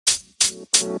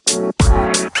What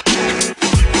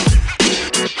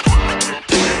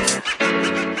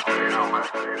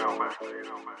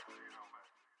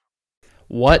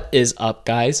is up,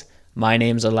 guys? My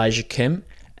name's Elijah Kim,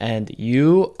 and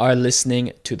you are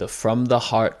listening to the From the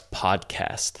Heart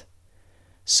podcast.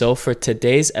 So, for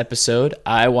today's episode,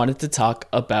 I wanted to talk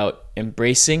about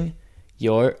embracing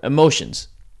your emotions.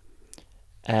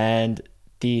 And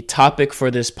the topic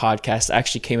for this podcast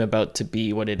actually came about to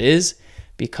be what it is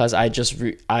because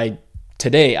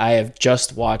today I have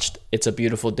just watched It's a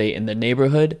Beautiful Day in the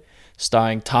Neighborhood,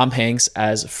 starring Tom Hanks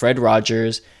as Fred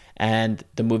Rogers, and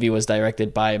the movie was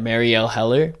directed by Marielle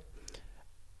Heller.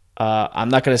 I'm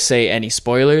not going to say any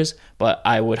spoilers, but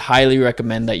I would highly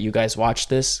recommend that you guys watch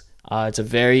this. It's a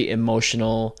very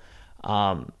emotional,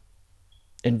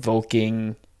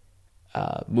 invoking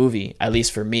movie, at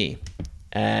least for me.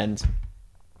 And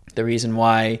the reason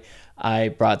why I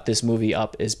brought this movie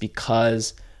up is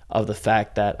because of the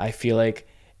fact that I feel like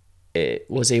it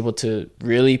was able to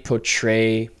really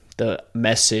portray the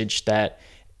message that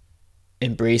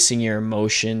embracing your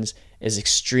emotions is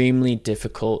extremely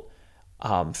difficult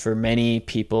for many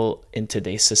people in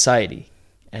today's society.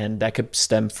 And that could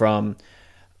stem from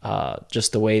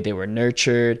just the way they were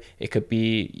nurtured. It could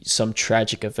be some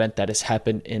tragic event that has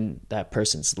happened in that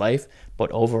person's life.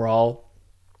 But overall,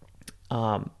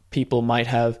 people might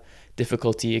have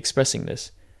difficulty expressing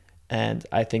this. And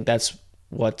I think that's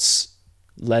what's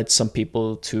led some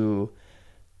people to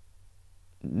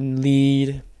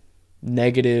lead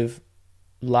negative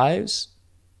lives,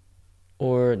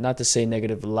 or not to say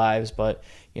negative lives, but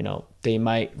they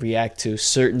might react to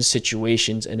certain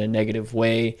situations in a negative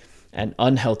way and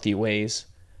unhealthy ways,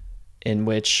 in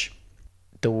which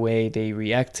the way they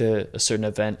react to a certain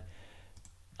event,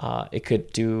 it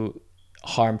could do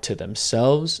harm to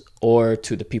themselves or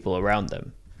to the people around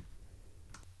them.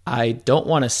 I don't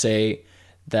want to say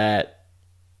that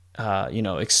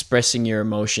expressing your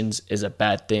emotions is a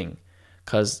bad thing,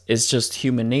 because it's just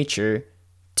human nature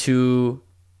to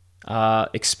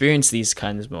experience these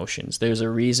kinds of emotions. There's a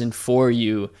reason for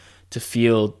you to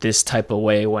feel this type of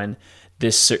way when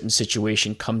this certain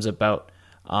situation comes about.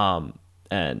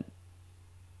 And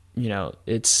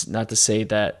it's not to say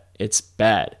that it's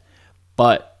bad,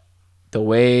 but the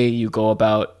way you go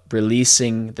about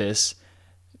releasing this,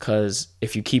 because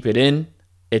if you keep it in,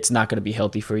 it's not going to be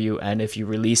healthy for you. And if you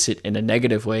release it in a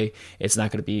negative way, it's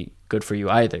not going to be good for you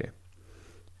either.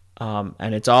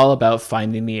 And it's all about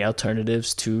finding the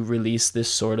alternatives to release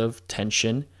this sort of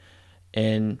tension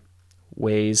in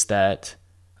ways that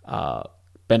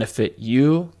benefit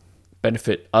you,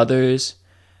 benefit others,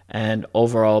 and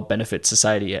overall benefit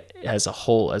society as a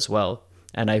whole as well.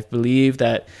 And I believe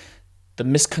that the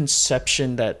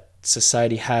misconception that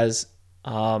society has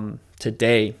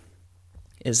today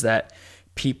is that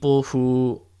people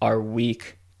who are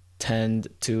weak tend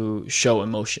to show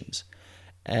emotions.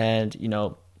 And,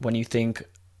 when you think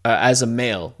as a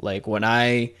male, like when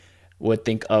I would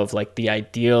think of like the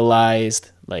idealized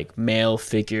like male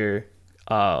figure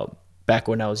back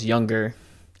when I was younger,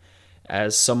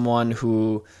 as someone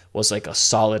who was like a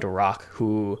solid rock,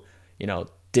 who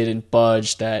didn't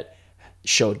budge, that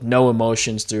showed no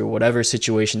emotions through whatever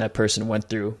situation that person went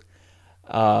through.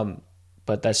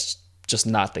 But that's just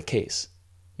not the case.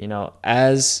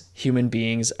 As human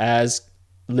beings, as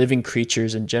living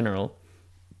creatures in general,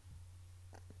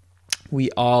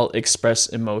 we all express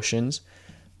emotions,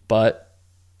 but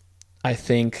I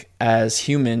think as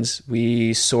humans,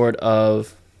 we sort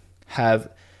of have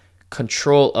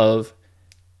control of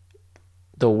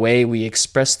the way we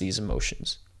express these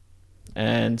emotions.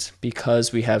 And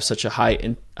because we have such a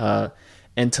high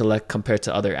intellect compared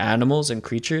to other animals and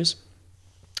creatures,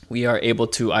 we are able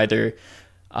to either,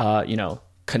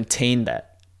 contain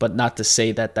that, but not to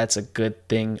say that that's a good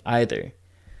thing either.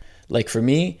 Like for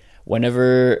me,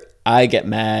 whenever I get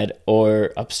mad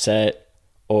or upset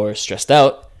or stressed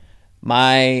out,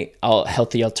 my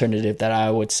healthy alternative that I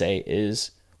would say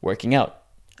is working out,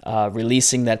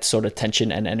 releasing that sort of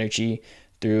tension and energy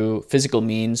through physical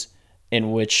means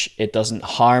in which it doesn't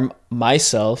harm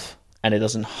myself and it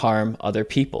doesn't harm other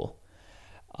people.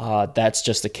 That's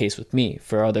just the case with me.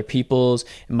 For other people's,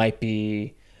 it might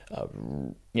be,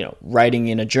 writing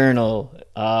in a journal,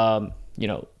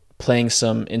 playing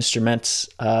some instruments,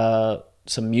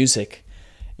 some music,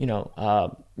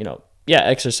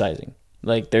 exercising.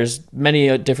 Like there's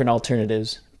many different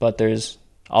alternatives, but there's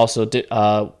also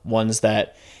ones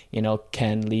that,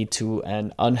 can lead to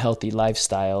an unhealthy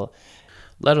lifestyle,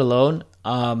 let alone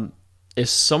if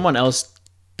someone else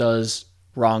does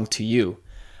wrong to you.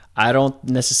 I don't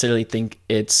necessarily think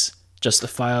it's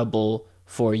justifiable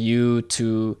for you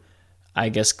to I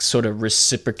guess, sort of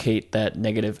reciprocate that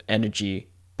negative energy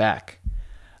back.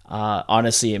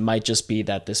 Honestly, it might just be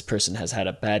that this person has had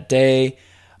a bad day,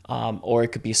 or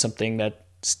it could be something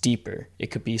that's deeper. It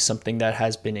could be something that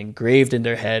has been engraved in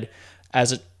their head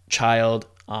as a child,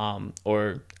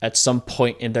 or at some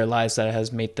point in their lives that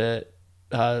has made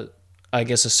I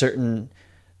guess, a certain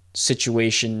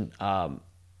situation,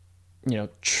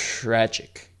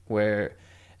 tragic, where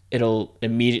it'll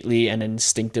immediately and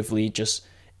instinctively just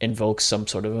invoke some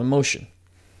sort of emotion.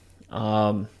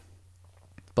 But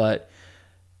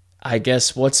I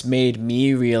guess what's made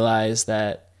me realize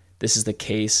that this is the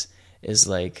case is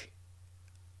like,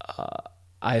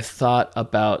 I've thought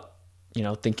about,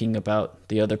 thinking about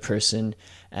the other person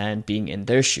and being in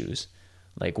their shoes.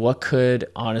 Like, what could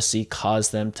honestly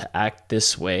cause them to act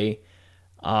this way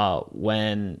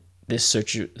when this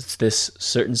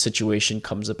certain situation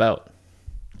comes about?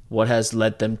 What has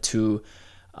led them to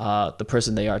the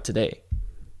person they are today?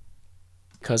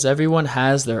 Because everyone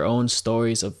has their own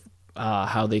stories of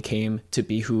how they came to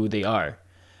be who they are.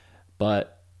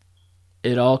 But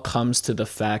it all comes to the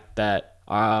fact that,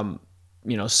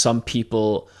 some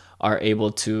people are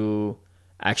able to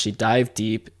actually dive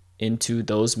deep into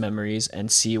those memories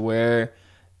and see where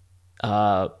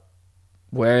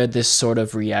this sort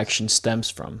of reaction stems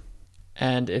from.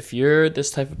 And if you're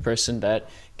this type of person that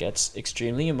gets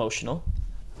extremely emotional,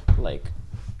 like,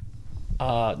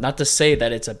 not to say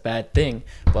that it's a bad thing,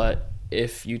 but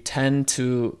if you tend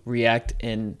to react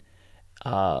in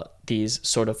these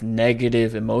sort of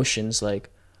negative emotions, like,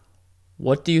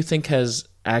 what do you think has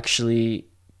actually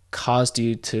caused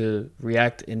you to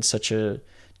react in such a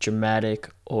dramatic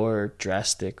or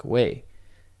drastic way?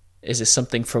 Is it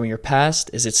something from your past?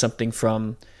 Is it something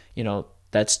from,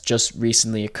 that's just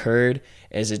recently occurred?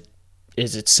 Is it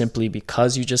simply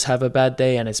because you just have a bad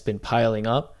day and it's been piling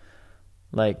up?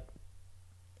 Like,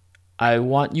 I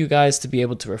want you guys to be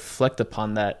able to reflect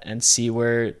upon that and see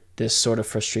where this sort of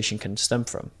frustration can stem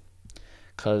from.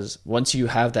 Because once you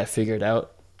have that figured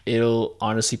out, it'll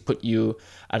honestly put you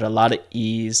at a lot of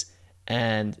ease.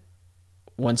 And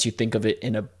once you think of it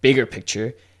in a bigger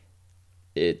picture,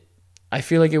 I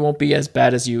feel like it won't be as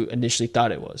bad as you initially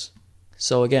thought it was.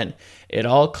 So again, it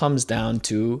all comes down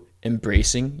to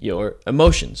embracing your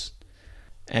emotions.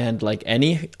 And like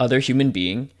any other human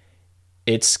being,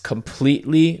 it's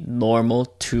completely normal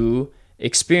to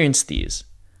experience these.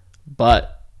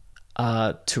 But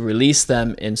to release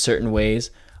them in certain ways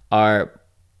are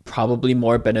probably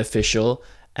more beneficial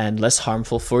and less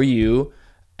harmful for you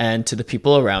and to the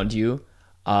people around you,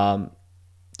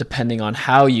 depending on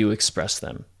how you express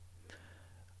them.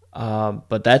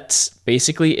 But that's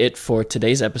basically it for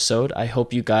today's episode. I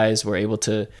hope you guys were able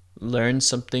to learn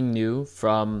something new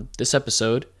from this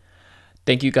episode.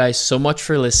 Thank you guys so much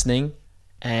for listening,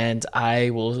 and I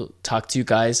will talk to you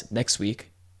guys next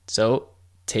week. So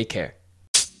take care.